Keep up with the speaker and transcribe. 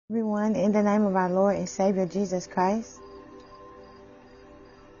Everyone, in the name of our Lord and Savior Jesus Christ,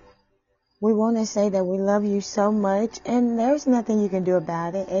 we want to say that we love you so much and there's nothing you can do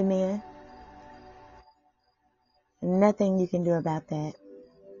about it. Amen. Nothing you can do about that.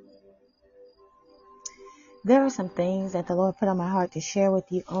 There are some things that the Lord put on my heart to share with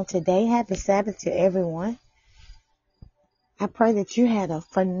you on today. Happy Sabbath to everyone. I pray that you had a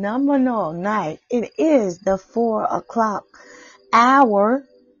phenomenal night. It is the 4 o'clock hour.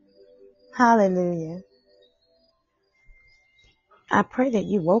 Hallelujah. I pray that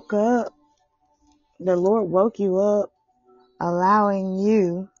you woke up. The Lord woke you up, allowing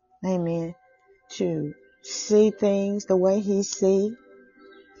you, amen, to see things the way He sees,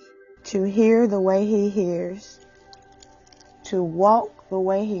 to hear the way He hears, to walk the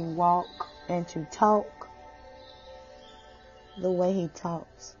way He walks, and to talk the way He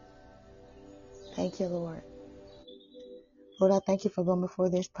talks. Thank you, Lord. Lord, I thank you for going before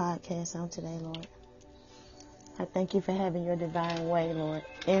this podcast on today, Lord. I thank you for having your divine way, Lord,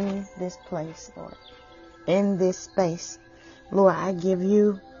 in this place, Lord, in this space. Lord, I give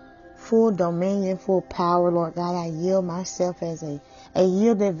you full dominion, full power, Lord God. I yield myself as a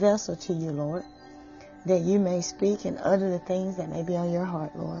yielded vessel to you, Lord, that you may speak and utter the things that may be on your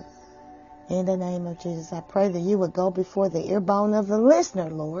heart, Lord. In the name of Jesus, I pray that you would go before the ear bone of the listener,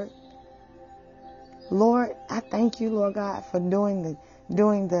 Lord. Lord, I thank you, Lord God, for doing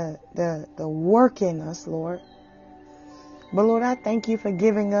the work in us, Lord. But Lord, I thank you for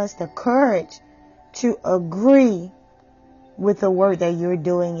giving us the courage to agree with the work that you're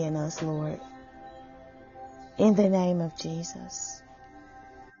doing in us, Lord. In the name of Jesus.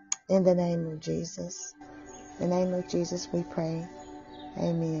 In the name of Jesus. In the name of Jesus we pray.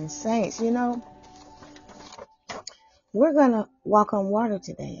 Amen. Saints, we're going to walk on water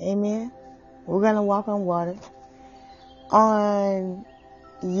today. Amen. We're going to walk on water. On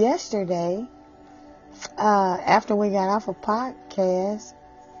yesterday, after we got off a podcast,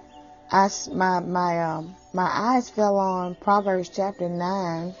 my eyes fell on Proverbs chapter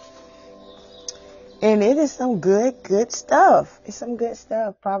 9. And it is some good stuff. It's some good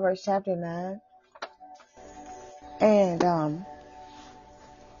stuff. Proverbs chapter 9. And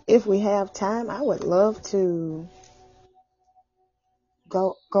if we have time, I would love to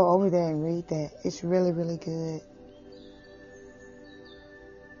go over there and read that. It's really, really good.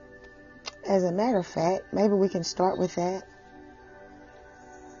 As a matter of fact, maybe we can start with that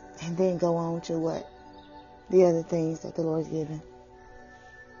and then go on to what the other things that the Lord's given.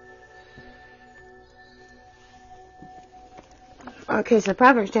 Okay, so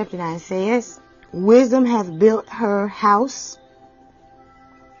Proverbs chapter 9 says, Wisdom hath built her house.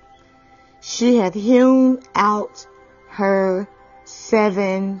 She hath hewn out her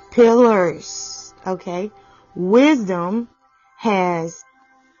 7 pillars. Okay. Wisdom has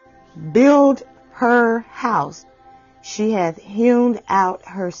built her house. She hath hewn out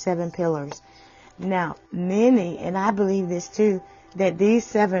her 7 pillars. Now, many, and I believe this too, that these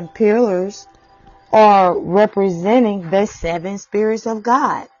 7 pillars are representing the 7 spirits of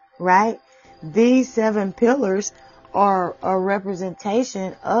God, right? These 7 pillars are a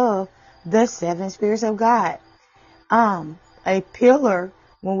representation of the 7 spirits of God. A pillar,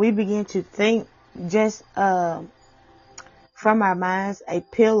 when we begin to think just from our minds, a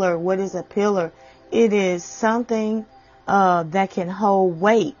pillar, what is a pillar? It is something that can hold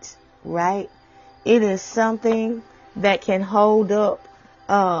weight, right? It is something that can hold up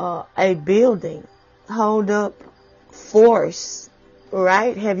a building, hold up force,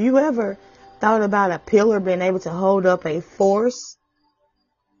 right? Have you ever thought about a pillar being able to hold up a force?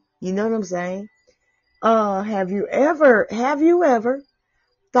 You know what I'm saying? Have you ever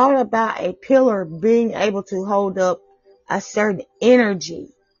thought about a pillar being able to hold up a certain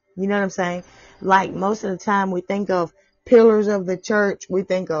energy? You know what I'm saying? Like most of the time we think of pillars of the church. We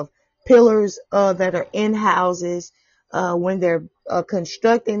think of pillars that are in houses when they're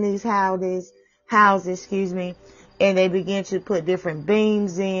constructing these houses, and they begin to put different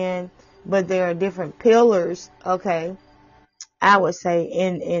beams in, but there are different pillars, okay? I would say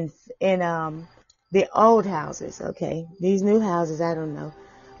in the old houses, okay? These new houses, I don't know.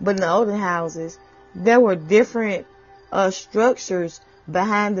 But in the older houses, there were different structures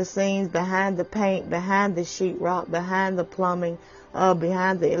behind the scenes, behind the paint, behind the sheetrock, behind the plumbing,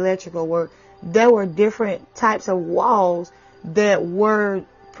 behind the electrical work. There were different types of walls that were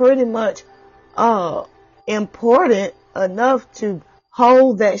pretty much important enough to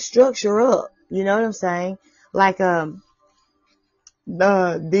hold that structure up. You know what I'm saying? Like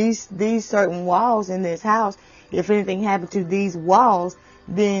these certain walls in this house, if anything happened to these walls,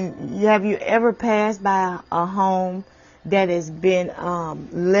 then have you ever passed by a home that has been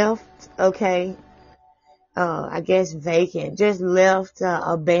left, okay, I guess vacant, just left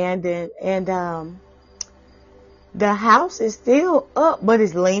abandoned, and the house is still up, but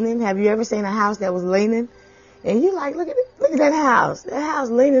it's leaning. Have you ever seen a house that was leaning? And you like, look at it, look at that house. That house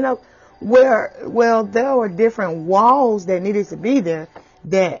leaning up. Well, there were different walls that needed to be there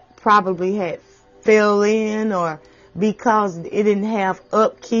that probably had fell in, or because it didn't have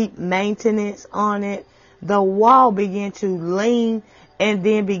upkeep, maintenance on it, the wall began to lean and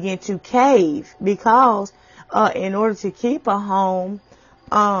then began to cave, because in order to keep a home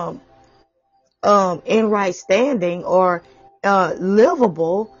in right standing, or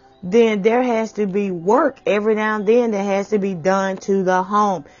livable, then there has to be work every now and then that has to be done to the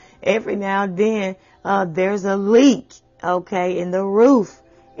home. Every now and then there's a leak, okay, in the roof.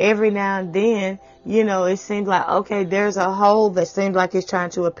 Every now and then, it seems like, okay, there's a hole that seems like it's trying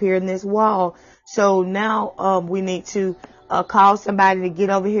to appear in this wall. So now we need to call somebody to get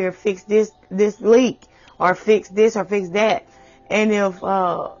over here and fix this leak, or fix this or fix that. And if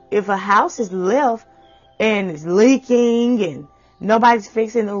a house is left and it's leaking and nobody's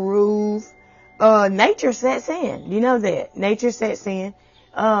fixing the roof, nature sets in. You know that. Nature sets in.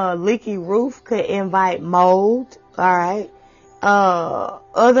 Leaky roof could invite mold, all right?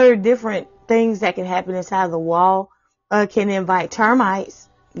 Other different things that can happen inside the wall can invite termites.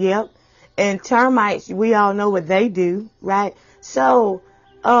 Yep. And termites, we all know what they do, right? So,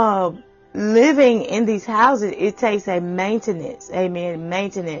 living in these houses, it takes a maintenance. Amen.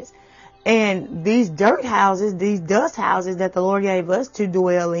 Maintenance. And these dirt houses, these dust houses that the Lord gave us to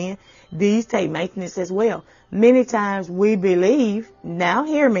dwell in, these take maintenance as well. Many times we believe, now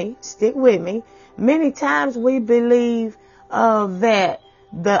hear me, stick with me. Many times we believe that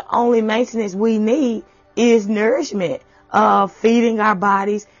the only maintenance we need is nourishment, feeding our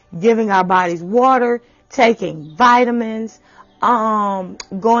bodies, giving our bodies water, taking vitamins,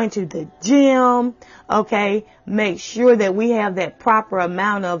 going to the gym, okay, make sure that we have that proper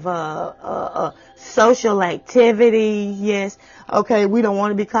amount of social activity. Yes, okay, we don't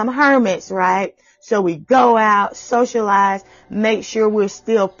want to become hermits, right? So we go out, socialize, make sure we're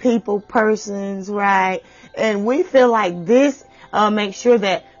still people persons, right? And we feel like this, make sure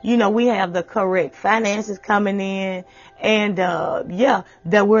that, we have the correct finances coming in, and,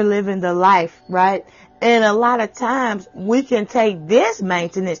 that we're living the life, right? And a lot of times we can take this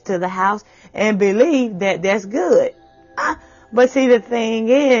maintenance to the house and believe that that's good. But see, the thing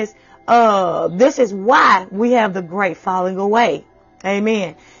is, this is why we have the great falling away.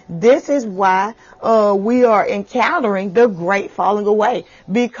 Amen. This is why we are encountering the great falling away,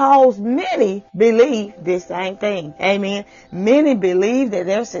 because many believe this same thing. Amen. Many believe that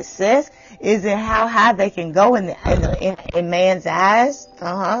their success is in how high they can go in man's eyes.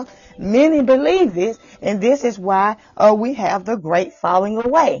 Many believe this, and this is why we have the great falling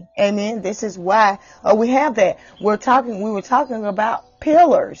away. Amen. This is why we have that. We were talking about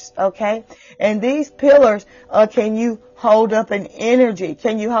pillars, okay? And these pillars, can you hold up an energy?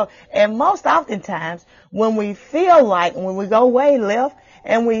 Can you hold? And most oftentimes, when we go way left,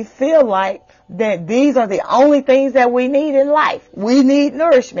 and we feel like that these are the only things that we need in life. We need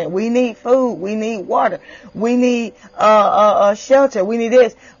nourishment. We need food. We need water. We need shelter. We need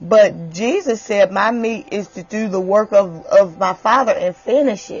this. But Jesus said, my meat is to do the work of my Father and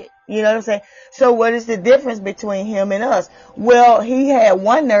finish it. You know what I'm saying? So what is the difference between him and us? Well, he had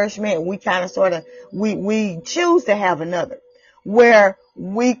one nourishment. We kind of we choose to have another, where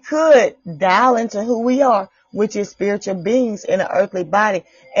we could dial into who we are, which is spiritual beings in an earthly body,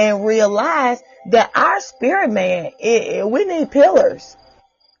 and realize that our spirit man, we need pillars,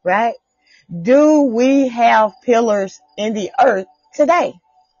 right? Do we have pillars in the earth today?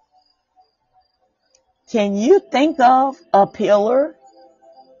 Can you think of a pillar?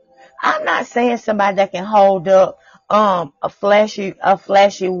 I'm not saying somebody that can hold up a flashy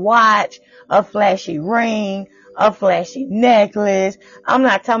watch, a flashy ring, a flashy necklace. I'm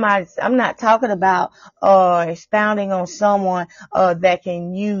not talking about expounding on someone that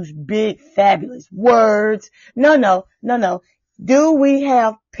can use big fabulous words. No. Do we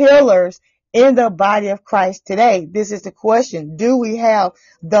have pillars in the body of Christ today? This is the question. Do we have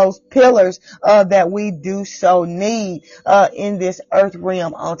those pillars that we do so need in this earth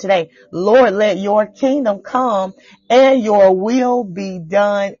realm on today? Lord, let your kingdom come and your will be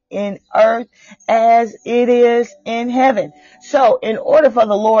done in earth as it is in heaven. So in order for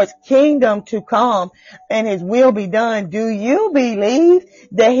the Lord's kingdom to come and his will be done, do you believe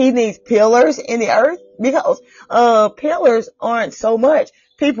that he needs pillars in the earth? Because pillars aren't so much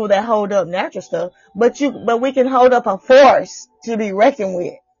people that hold up natural stuff, but we can hold up a force to be reckoned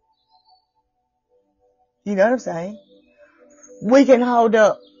with. You know what I'm saying? we can hold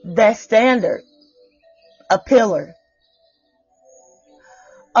up that standard. A pillar.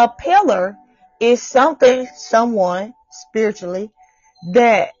 A pillar is someone spiritually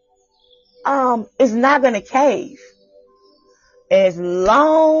that is not going to cave as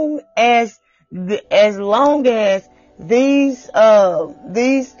long as these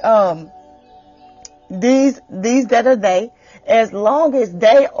that are they, as long as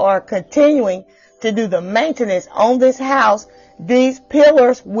they are continuing to do the maintenance on this house, these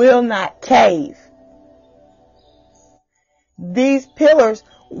pillars will not cave. These pillars,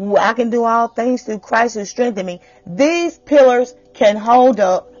 I can do all things through Christ who strengthens me. These pillars can hold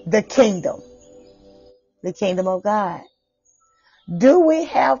up the kingdom of God. Do we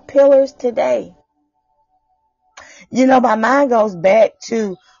have pillars today? You know, my mind goes back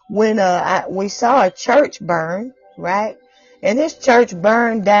to when we saw a church burn, right? And this church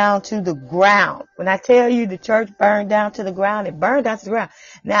burned down to the ground. When I tell you the church burned down to the ground, it burned down to the ground.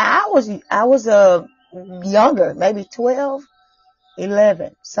 Now I was younger, maybe 12,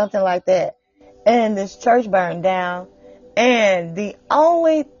 11, something like that. And this church burned down, and the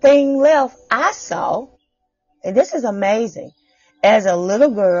only thing left I saw, and this is amazing, as a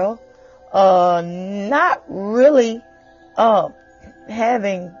little girl, not really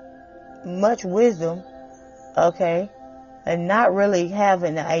having much wisdom, okay, and not really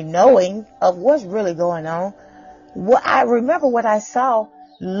having a knowing of what's really going on. What I remember what I saw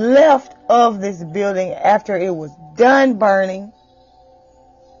left of this building after it was done burning.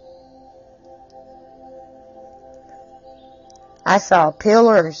 I saw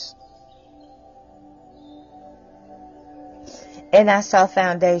pillars, and I saw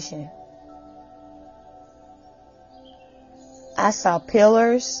foundation. I saw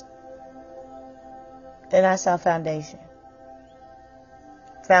pillars, and I saw foundation.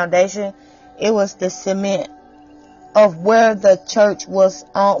 Foundation, it was the cement of where the church was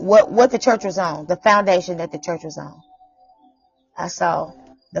on, what the church was on, the foundation that the church was on. I saw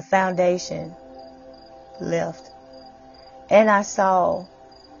the foundation left, and I saw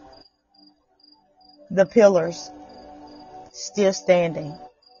the pillars still standing.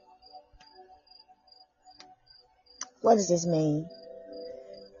 What does this mean?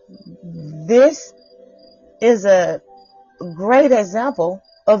 This is a great example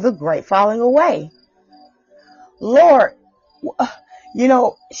of the great falling away. Lord, you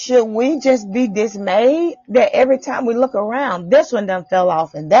know, should we just be dismayed that every time we look around, this one done fell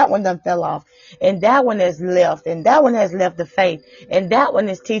off, and that one done fell off, and that one has left, and that one has left the faith, and that one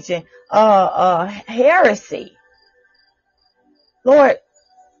is teaching heresy. Lord,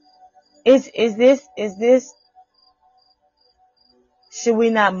 is this, should we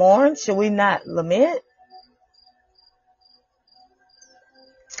not mourn? Should we not lament?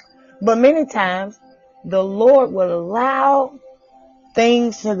 But many times, the Lord will allow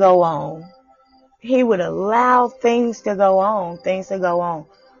things to go on. He would allow things to go on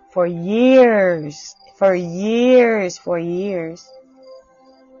for years.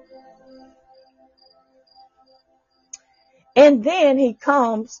 And then he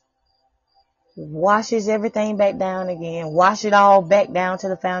comes, washes everything back down again, wash it all back down to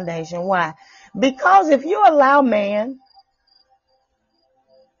the foundation. Why? Because if you allow man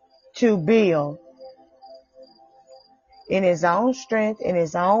to build in his own strength, in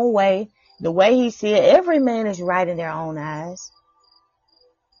his own way, the way he sees it, every man is right in their own eyes.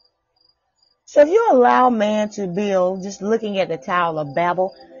 So if you allow man to build, just looking at the Tower of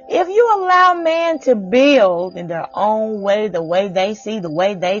Babel, if you allow man to build in their own way, the way they see, the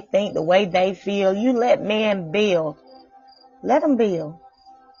way they think, the way they feel, you let man build. Let them build.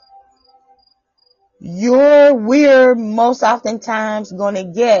 We're most oftentimes going to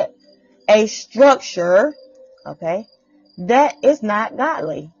get a structure, okay, that is not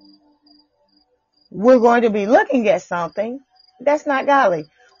godly. We're going to be looking at something that's not godly.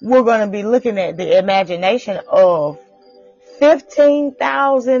 We're going to be looking at the imagination of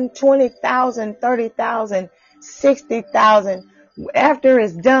 15,000, 20,000, 30,000, 60,000. After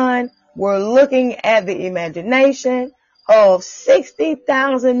it's done, we're looking at the imagination of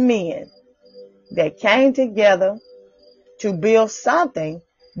 60,000 men that came together to build something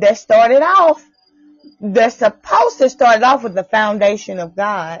that started off, that's supposed to start off with the foundation of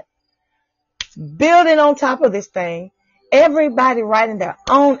God, building on top of this thing. Everybody right in their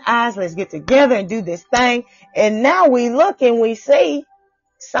own eyes, let's get together and do this thing. And now we look and we see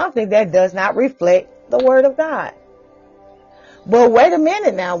something that does not reflect the word of God. But wait a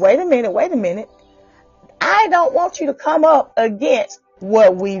minute now, wait a minute. I don't want you to come up against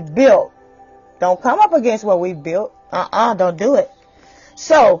what we've built. Don't come up against what we've built. Don't do it.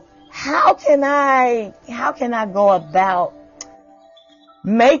 So how can I go about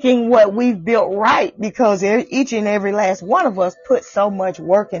making what we've built right, because each and every last one of us put so much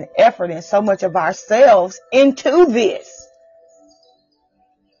work and effort and so much of ourselves into this.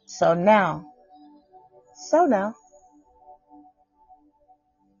 So now,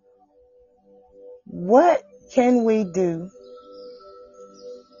 what can we do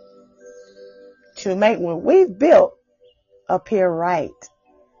to make what we've built appear right?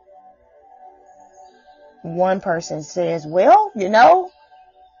 One person says, well,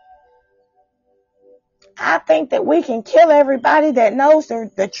 I think that we can kill everybody that knows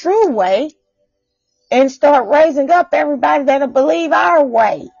the true way and start raising up everybody that'll believe our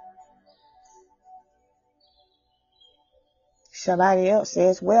way. Somebody else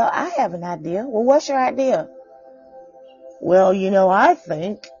says, well, I have an idea. Well, what's your idea? Well, I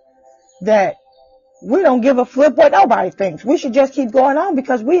think that we don't give a flip what nobody thinks. We should just keep going on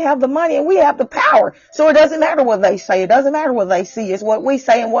because we have the money and we have the power. So it doesn't matter what they say. It doesn't matter what they see. It's what we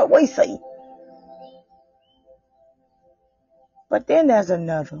say and what we see. But then there's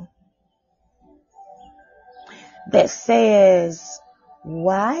another that says,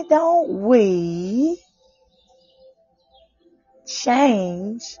 why don't we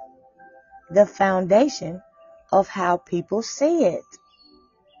change the foundation of how people see it?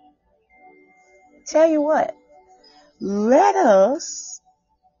 Tell you what, let us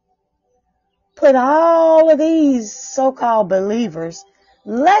put all of these so-called believers,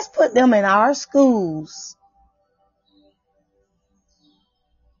 let's put them in our schools.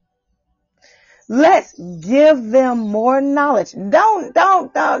 Let's give them more knowledge. Don't.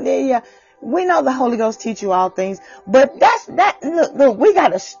 Yeah. We know the Holy Ghost teach you all things, but look, we got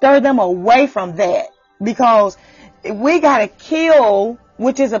to stir them away from that, because we got to kill,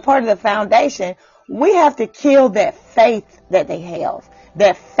 which is a part of the foundation. We have to kill that faith that they have,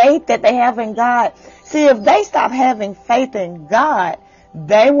 that faith that they have in God. See, if they stop having faith in God,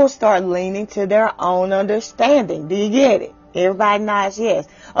 they will start leaning to their own understanding. Do you get it? Everybody nods yes.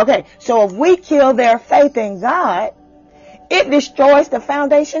 Okay, so if we kill their faith in God, it destroys the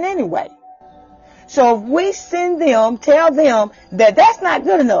foundation anyway. So if we tell them that that's not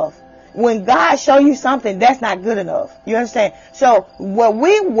good enough, when God show you something, that's not good enough. You understand? So what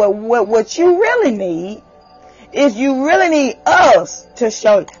you really need is you really need us to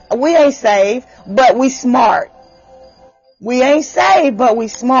show you. We ain't saved, but we smart. We ain't saved, but we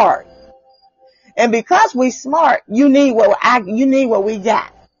smart. And because we smart, you need what we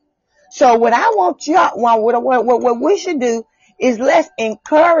got. So what I want what we should do is let's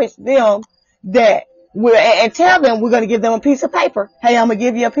encourage them and tell them we're going to give them a piece of paper. Hey, I'm going to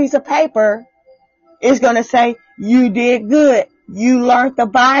give you a piece of paper. It's going to say, you did good. You learned the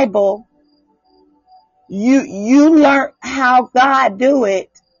Bible. You learned how God do it.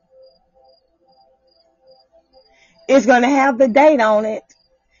 It's going to have the date on it.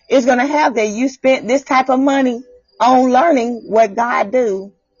 It's going to have that you spent this type of money on learning what God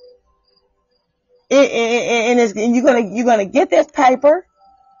do. And you're going to get this paper,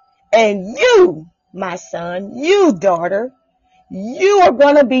 and you, my son, you daughter, you are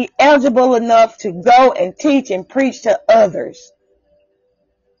going to be eligible enough to go and teach and preach to others.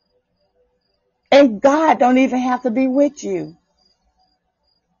 And God don't even have to be with you.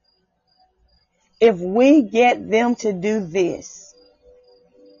 If we get them to do this,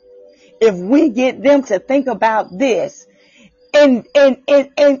 if we get them to think about this, and don't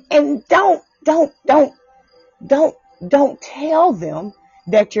tell them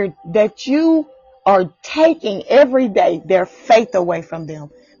that you are taking every day their faith away from them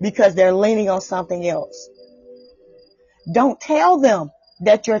because they're leaning on something else. Don't tell them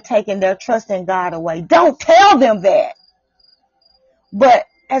that you're taking their trust in God away. Don't tell them that. But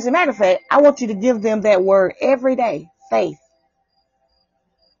as a matter of fact, I want you to give them that word every day, faith.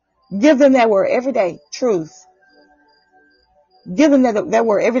 Give them that word every day, truth. Give them that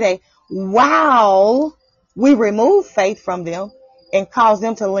word every day while we remove faith from them and cause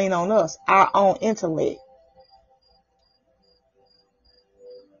them to lean on us, our own intellect.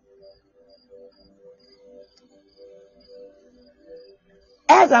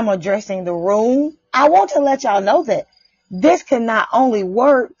 As I'm addressing the room, I want to let y'all know that this can not only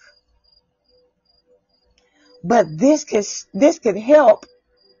work, but this could help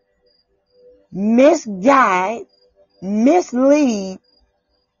misguide, mislead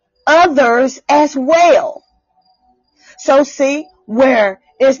others as well. So see, where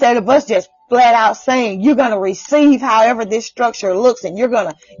instead of us just flat out saying you're going to receive however this structure looks and you're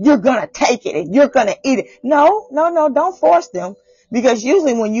going to take it and you're going to eat it. No, don't force them, because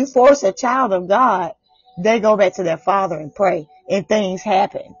usually when you force a child of God, they go back to their father and pray and things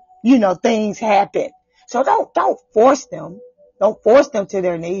happen. Things happen. So don't force them. Don't force them to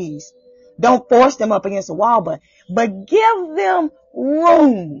their knees. Don't force them up against the wall, but give them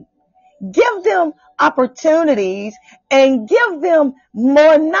room. Give them opportunities and give them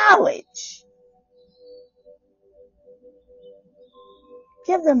more knowledge.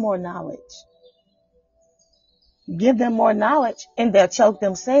 Give them more knowledge. Give them more knowledge and they'll choke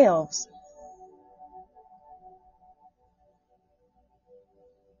themselves.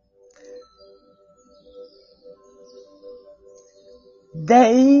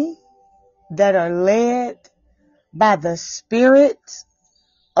 They that are led by the Spirit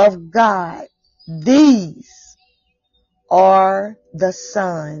of God, these are the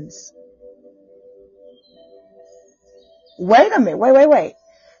sons. Wait a minute. Wait.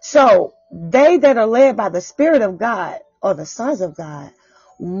 So they that are led by the Spirit of God are the sons of God.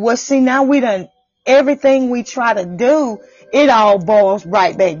 Well, see, now everything we try to do, it all boils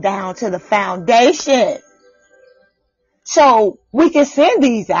right back down to the foundation. So we can send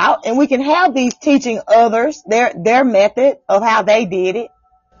these out and we can have these teaching others their method of how they did it.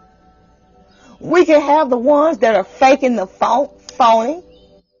 We can have the ones that are faking the phony,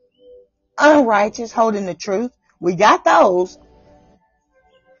 unrighteous, holding the truth. We got those.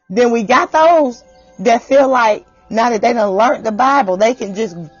 Then we got those that feel like now that they done learned the Bible, they can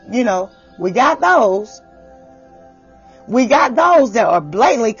just, we got those. We got those that are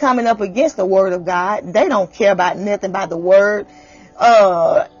blatantly coming up against the word of God. They don't care about nothing about the word.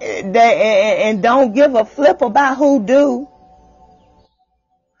 And don't give a flip about who do.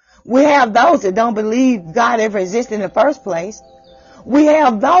 We have those that don't believe God ever existed in the first place. We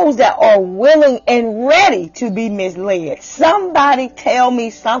have those that are willing and ready to be misled. Somebody tell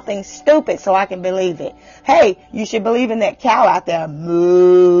me something stupid so I can believe it. Hey, you should believe in that cow out there.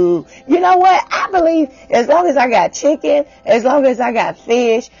 Moo. You know what? I believe as long as I got chicken, as long as I got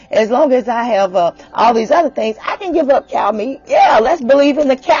fish, as long as I have all these other things, I can give up cow meat. Yeah, let's believe in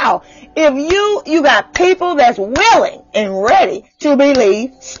the cow. If you got people that's willing and ready to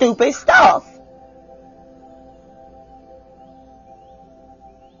believe stupid stuff.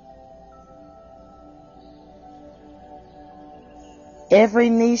 Every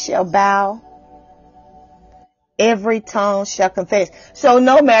knee shall bow. Every tongue shall confess. So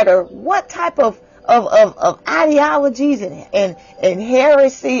no matter what type of ideologies and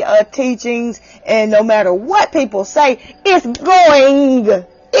heresy teachings, and no matter what people say, it's going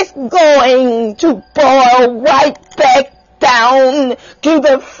to boil right back down to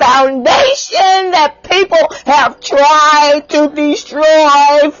the foundation that people have tried to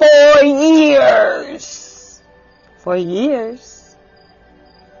destroy for years. For years.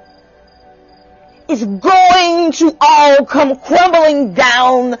 It's going to all come crumbling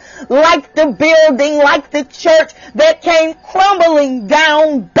down like the building, like the church that came crumbling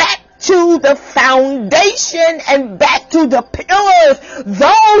down back to the foundation and back to the pillars,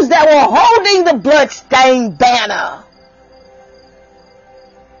 those that were holding the bloodstained banner.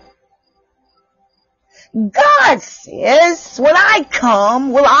 God says, when I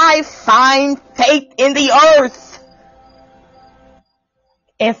come, will I find faith in the earth?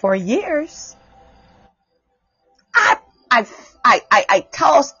 And for years, I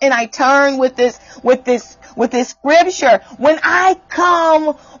toss and I turn with this scripture. When I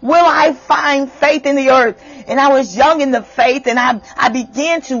come, will I find faith in the earth? And I was young in the faith, and I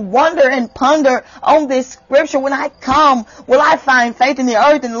began to wonder and ponder on this scripture. When I come, will I find faith in the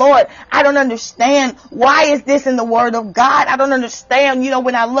earth? And Lord, I don't understand. Why is this in the word of God? I don't understand.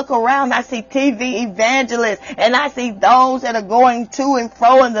 When I look around, I see TV evangelists, and I see those that are going to and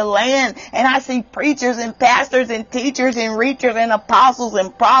fro in the land, and I see preachers and pastors and teachers and reachers and apostles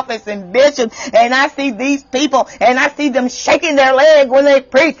and prophets and bishops, and I see these people, and I see them shaking their leg when they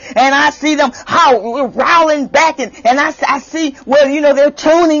preach, and I see them rowling back, and I see they're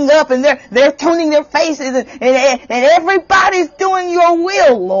tuning up, and they're tuning their faces, and everybody's doing your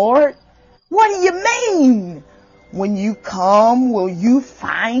will, Lord. What do you mean? When you come, will you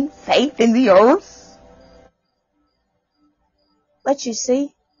find faith in the earth? But you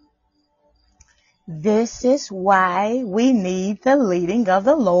see, this is why we need the leading of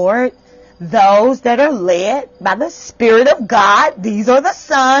the Lord. Those that are led by the Spirit of God, these are the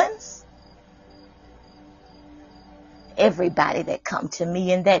sons. Everybody that come to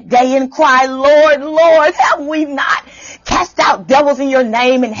me in that day and cry, Lord, Lord, have we not cast out devils in your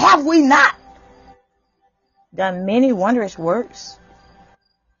name? And have we not done many wondrous works?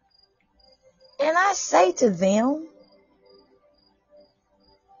 And I say to them,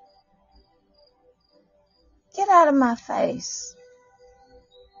 get out of my face.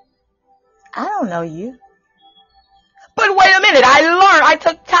 I don't know you. But wait a minute, I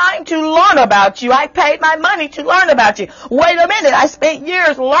took time to learn about you. I paid my money to learn about you. Wait a minute, I spent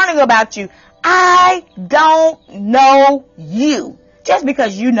years learning about you. I don't know you. Just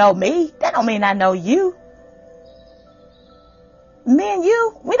because you know me, that don't mean I know you. Me and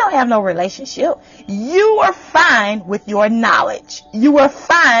you, we don't have no relationship. You are fine with your knowledge. You are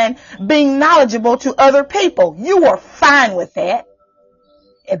fine being knowledgeable to other people. You are fine with that.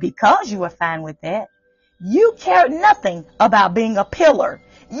 And because you are fine with that, you cared nothing about being a pillar.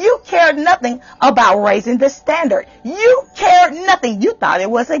 You cared nothing about raising the standard. You cared nothing. You thought it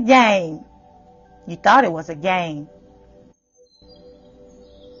was a game. You thought it was a game.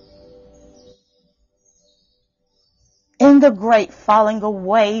 In the great falling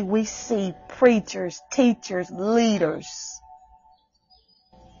away, we see preachers, teachers, leaders.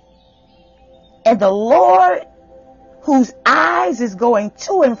 And the Lord, whose eyes is going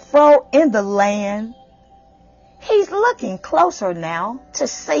to and fro in the land, He's looking closer now to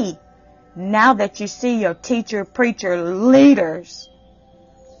see, now that you see your teacher, preacher, leaders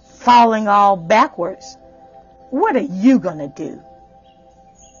falling all backwards, what are you going to do?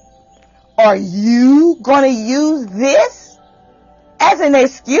 Are you going to use this as an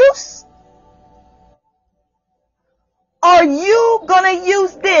excuse? Are you going to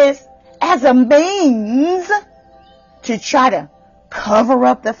use this as a means to try to cover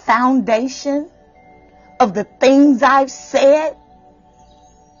up the foundation of the things I've said?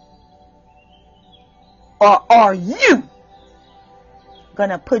 Or are you going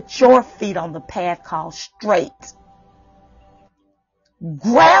to put your feet on the path called straight?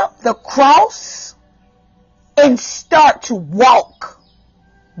 Grab the cross and start to walk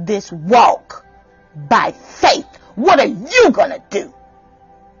this walk by faith. What are you going to do?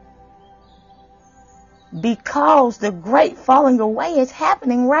 Because the great falling away is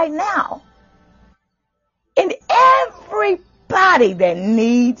happening right now. And everybody that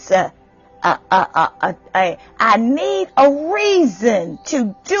needs I need a reason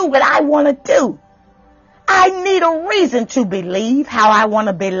to do what I want to do. I need a reason to believe how I want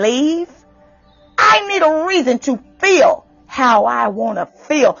to believe. I need a reason to feel how I want to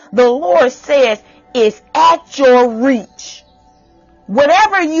feel. The Lord says it's at your reach.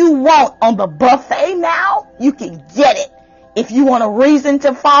 Whatever you want on the buffet now, you can get it. If you want a reason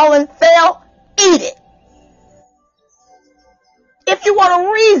to fall and fail, eat it. If you want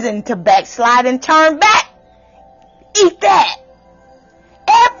a reason to backslide and turn back, eat that.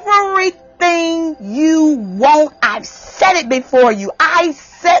 Everything you want, I've set it before you. I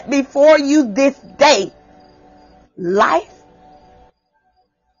set before you this day. Life,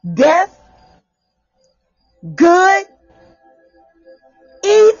 death, good,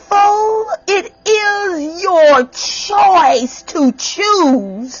 evil. It is your choice to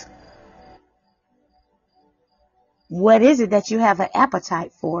choose. What is it that you have an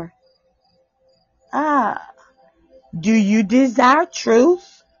appetite for? Do you desire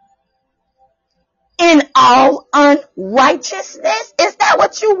truth in all unrighteousness? Is that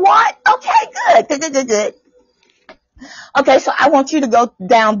what you want? Okay, good. Okay, so I want you to go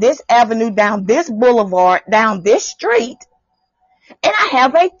down this avenue, down this boulevard, down this street, and I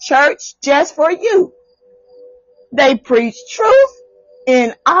have a church just for you. They preach truth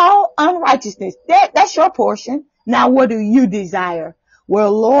in all unrighteousness. That's your portion. Now, what do you desire?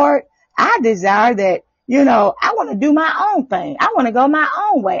 Well, Lord, I desire that, I want to do my own thing. I want to go my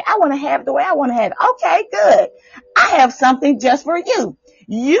own way. I want to have the way I want to have it. Okay, good. I have something just for you.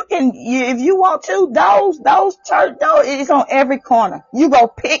 You can, if you want to, those church, it's on every corner. You go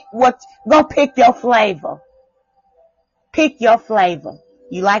pick your flavor. Pick your flavor.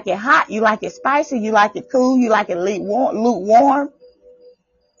 You like it hot, you like it spicy, you like it cool, you like it lukewarm.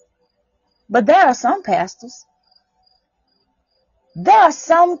 But there are some pastors. There are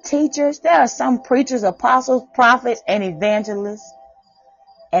some teachers, there are some preachers, apostles, prophets, and evangelists,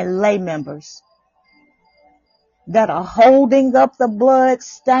 and lay members that are holding up the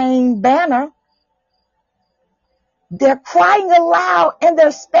blood-stained banner. They're crying aloud and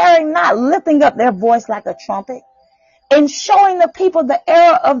they're sparing not, lifting up their voice like a trumpet and showing the people the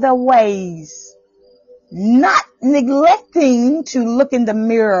error of their ways, not neglecting to look in the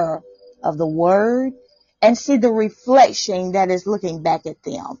mirror of the word and see the reflection that is looking back at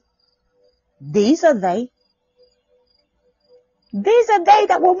them. These are they. These are they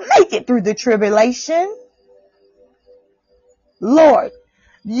that will make it through the tribulation. Lord,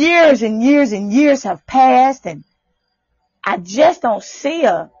 years and years and years have passed, and I just don't see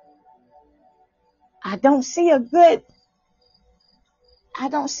a good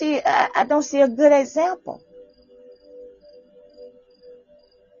example.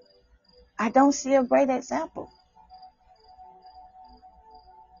 I don't see a great example.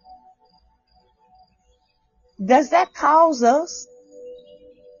 Does that cause us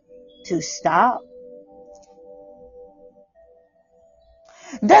to stop?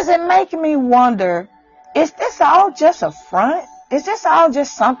 Does it make me wonder, is this all just a front? Is this all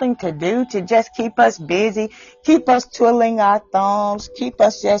just something to do to just keep us busy, keep us twiddling our thumbs, keep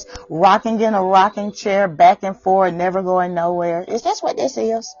us just rocking in a rocking chair back and forth, never going nowhere? Is this what this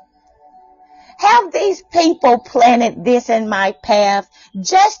is? Have these people planted this in my path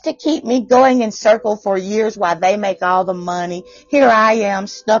just to keep me going in circles for years while they make all the money? Here I am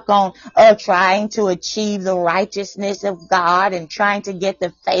stuck on trying to achieve the righteousness of God and trying to get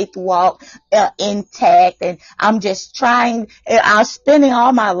the faith walk intact. And I'm just I'm spending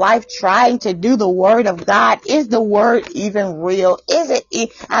all my life trying to do the word of God. Is the word even real? Is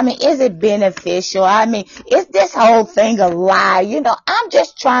it beneficial? Is this whole thing a lie? I'm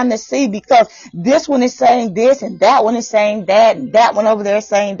just trying to see, because this one is saying this and that one is saying that and that one over there is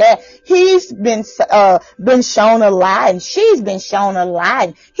saying that. He's been shown a lie and she's been shown a lie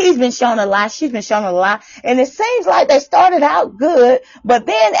and he's been shown a lie, she's been shown a lie. And it seems like they started out good, but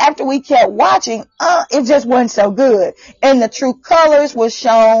then after we kept watching, it just wasn't so good. And the true colors were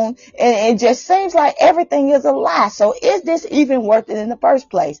shown, and it just seems like everything is a lie. So is this even worth it in the first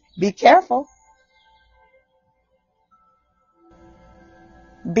place? Be careful.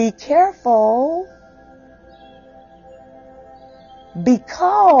 Be careful,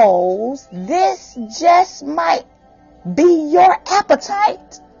 because this just might be your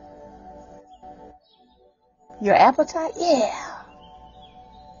appetite. Your appetite? Yeah.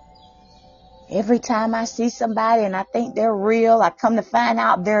 Every time I see somebody and I think they're real, I come to find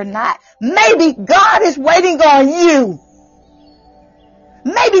out they're not. Maybe God is waiting on you.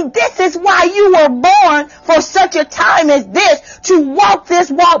 Maybe this is why you were born for such a time as this, to walk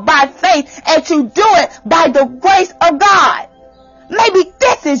this walk by faith and to do it by the grace of God. Maybe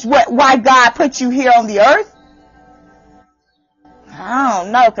this is why God put you here on the earth. I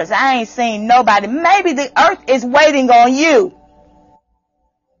don't know, because I ain't seen nobody. Maybe the earth is waiting on you.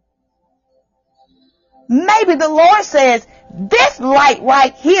 Maybe the Lord says, this light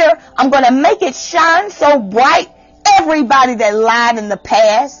right here, I'm going to make it shine so bright. Everybody that lied in the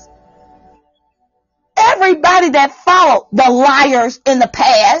past, everybody that followed the liars in the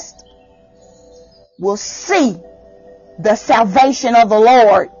past, will see the salvation of the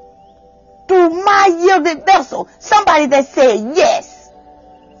Lord through my yielded vessel. Somebody that said yes.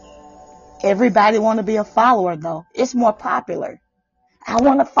 Everybody want to be a follower, though. It's more popular. I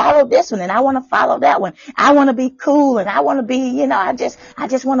want to follow this one and I want to follow that one. I want to be cool and I want to be, I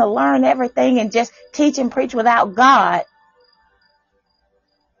just want to learn everything and just teach and preach without God.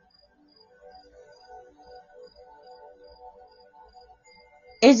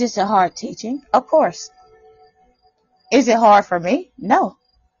 Is this a hard teaching? Of course. Is it hard for me? No,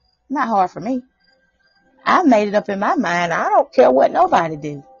 not hard for me. I made it up in my mind. I don't care what nobody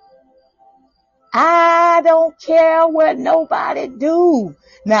do. I don't care what nobody do.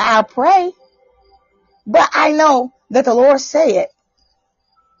 Now I pray, but I know that the Lord said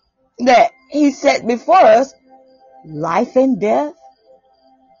that He set before us life and death,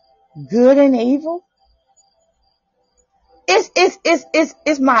 good and evil.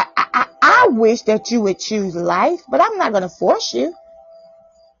 I wish that you would choose life, but I'm not going to force you.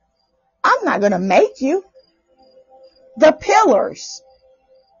 I'm not going to make you. The pillars.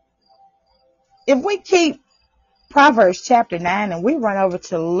 If we keep Proverbs chapter 9 and we run over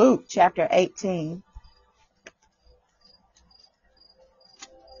to Luke chapter 18.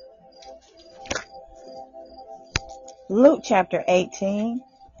 Luke chapter 18.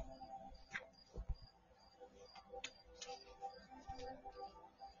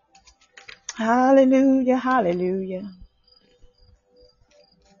 Hallelujah, hallelujah.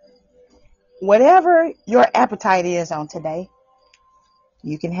 Whatever your appetite is on today,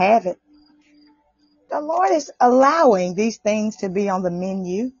 you can have it. The Lord is allowing these things to be on the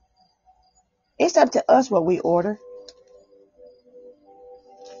menu. It's up to us what we order.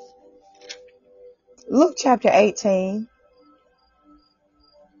 Luke chapter 18.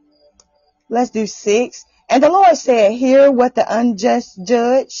 Let's do 6. And the Lord said, hear what the unjust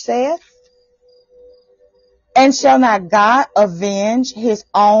judge saith. And shall not God avenge his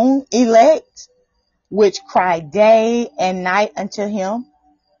own elect, which cry day and night unto him,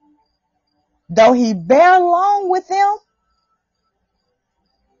 though he bear long with them?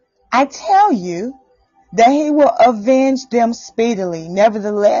 I tell you that he will avenge them speedily.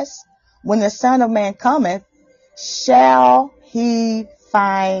 Nevertheless, when the Son of Man cometh, shall he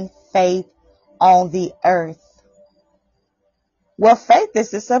find faith on the earth? Well, faith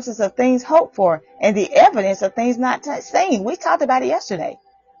is the substance of things hoped for and the evidence of things not seen. We talked about it yesterday.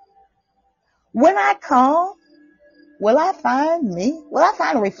 When I come Will I find me? Will I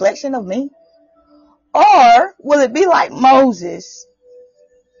find a reflection of me? Or will it be like Moses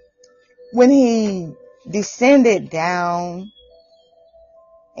when he descended down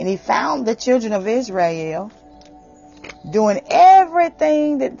and he found the children of Israel doing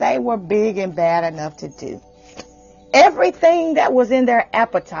everything that they were big and bad enough to do? Everything that was in their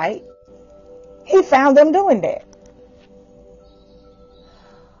appetite, he found them doing that.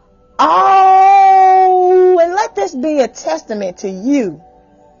 Oh, and let this be a testament to you,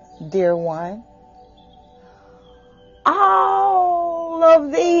 dear one. All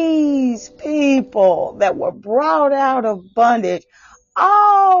of these people that were brought out of bondage,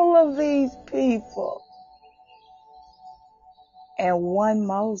 all of these people, and one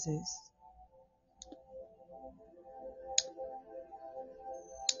Moses.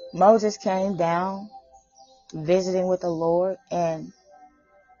 Moses came down visiting with the Lord, and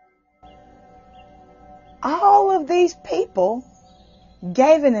all of these people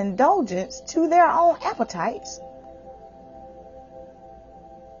gave an indulgence to their own appetites.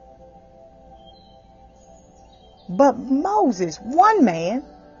 But Moses, one man,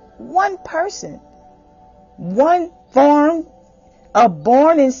 one person, one form of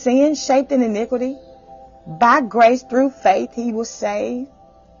born in sin, shaped in iniquity, by grace through faith, he was saved,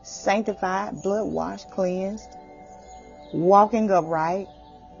 sanctified, blood washed, cleansed, walking upright.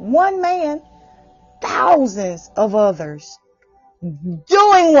 One man, thousands of others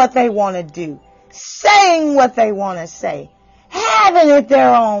doing what they want to do, saying what they want to say, having it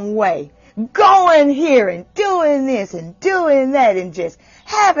their own way, going here and doing this and doing that and just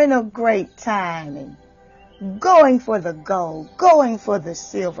having a great time and going for the gold, going for the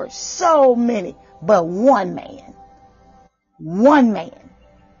silver. So many, but one man. One man.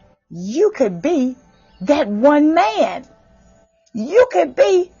 You could be that one man. You could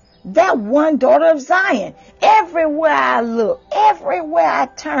be that one daughter of Zion. Everywhere I look, everywhere I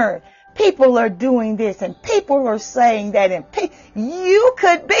turn, people are doing this and people are saying that, and you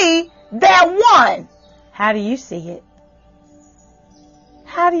could be that one. How do you see it?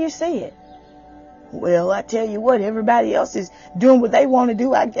 How do you see it? Well, I tell you what, everybody else is doing what they want to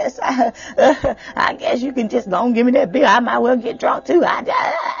do. I guess I guess you can just don't give me that bill. I might well get drunk too.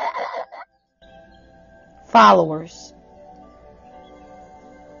 Followers.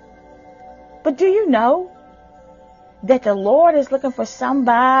 But do you know that the Lord is looking for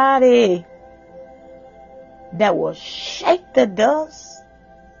somebody that will shake the dust?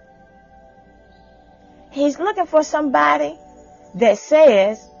 He's looking for somebody that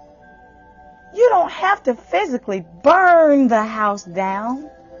says, you don't have to physically burn the house down.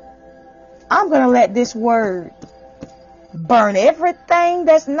 I'm going to let this word burn everything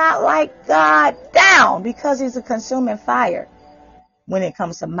that's not like God down, because He's a consuming fire. When it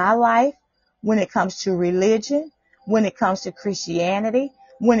comes to my life, when it comes to religion, when it comes to Christianity,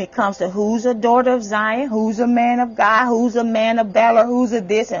 when it comes to who's a daughter of Zion, who's a man of God, who's a man of valor, who's a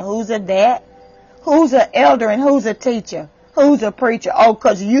this and who's a that, who's an elder and who's a teacher, who's a preacher. Oh,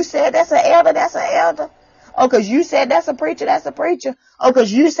 because you said that's an elder, that's an elder. Oh, because you said that's a preacher, that's a preacher. Oh,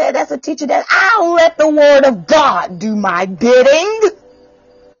 because you said that's a teacher, that I'll let the word of God do my bidding.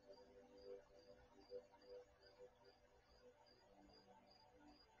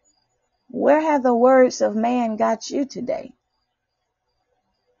 Where have the words of man got you today?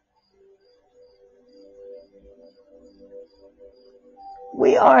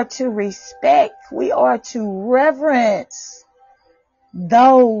 We are to respect, we are to reverence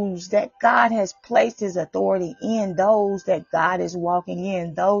those that God has placed His authority in, those that God is walking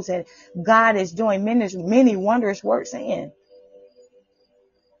in, those that God is doing many wondrous works in.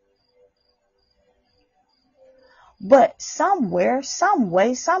 But somewhere, some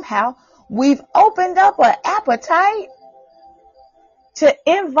way, somehow, we've opened up an appetite to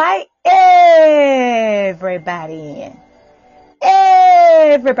invite everybody in.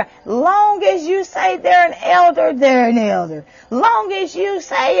 Everybody. Long as you say they're an elder, they're an elder. Long as you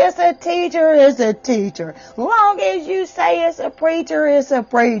say it's a teacher, it's a teacher. Long as you say it's a preacher, it's a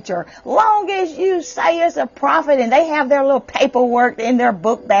preacher. Long as you say it's a prophet and they have their little paperwork in their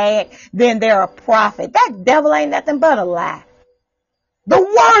book bag, then they're a prophet. That devil ain't nothing but a lie. The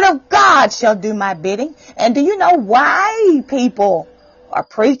word of God shall do my bidding. And do you know why people are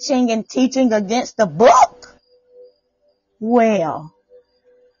preaching and teaching against the book? Well,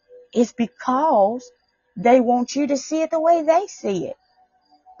 it's because they want you to see it the way they see it.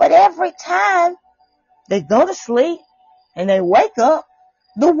 But every time they go to sleep and they wake up,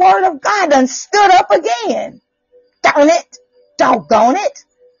 the word of God done stood up again. Darn it. Doggone it.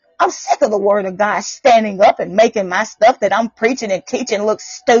 I'm sick of the word of God standing up and making my stuff that I'm preaching and teaching look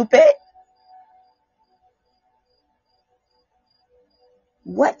stupid.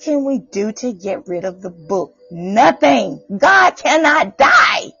 What can we do to get rid of the book? Nothing. God cannot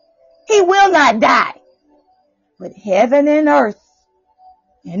die. He will not die. But heaven and earth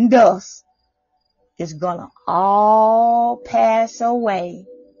and dust is gonna all pass away.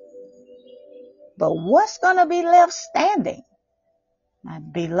 But what's gonna be left standing? My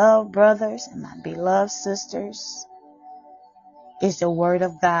beloved brothers and my beloved sisters, is the word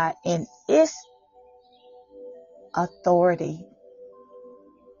of God and its authority.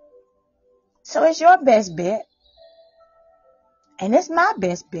 So it's your best bet. And it's my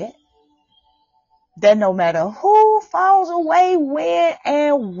best bet. That no matter who falls away, when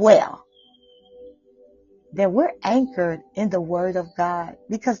and where, that we're anchored in the word of God.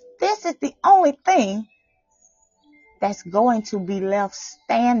 Because this is the only thing that's going to be left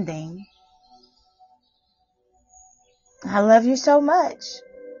standing. I love you so much.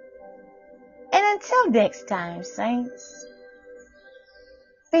 And until next time, saints,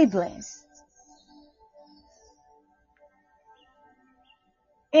 be blessed.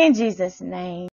 In Jesus' name.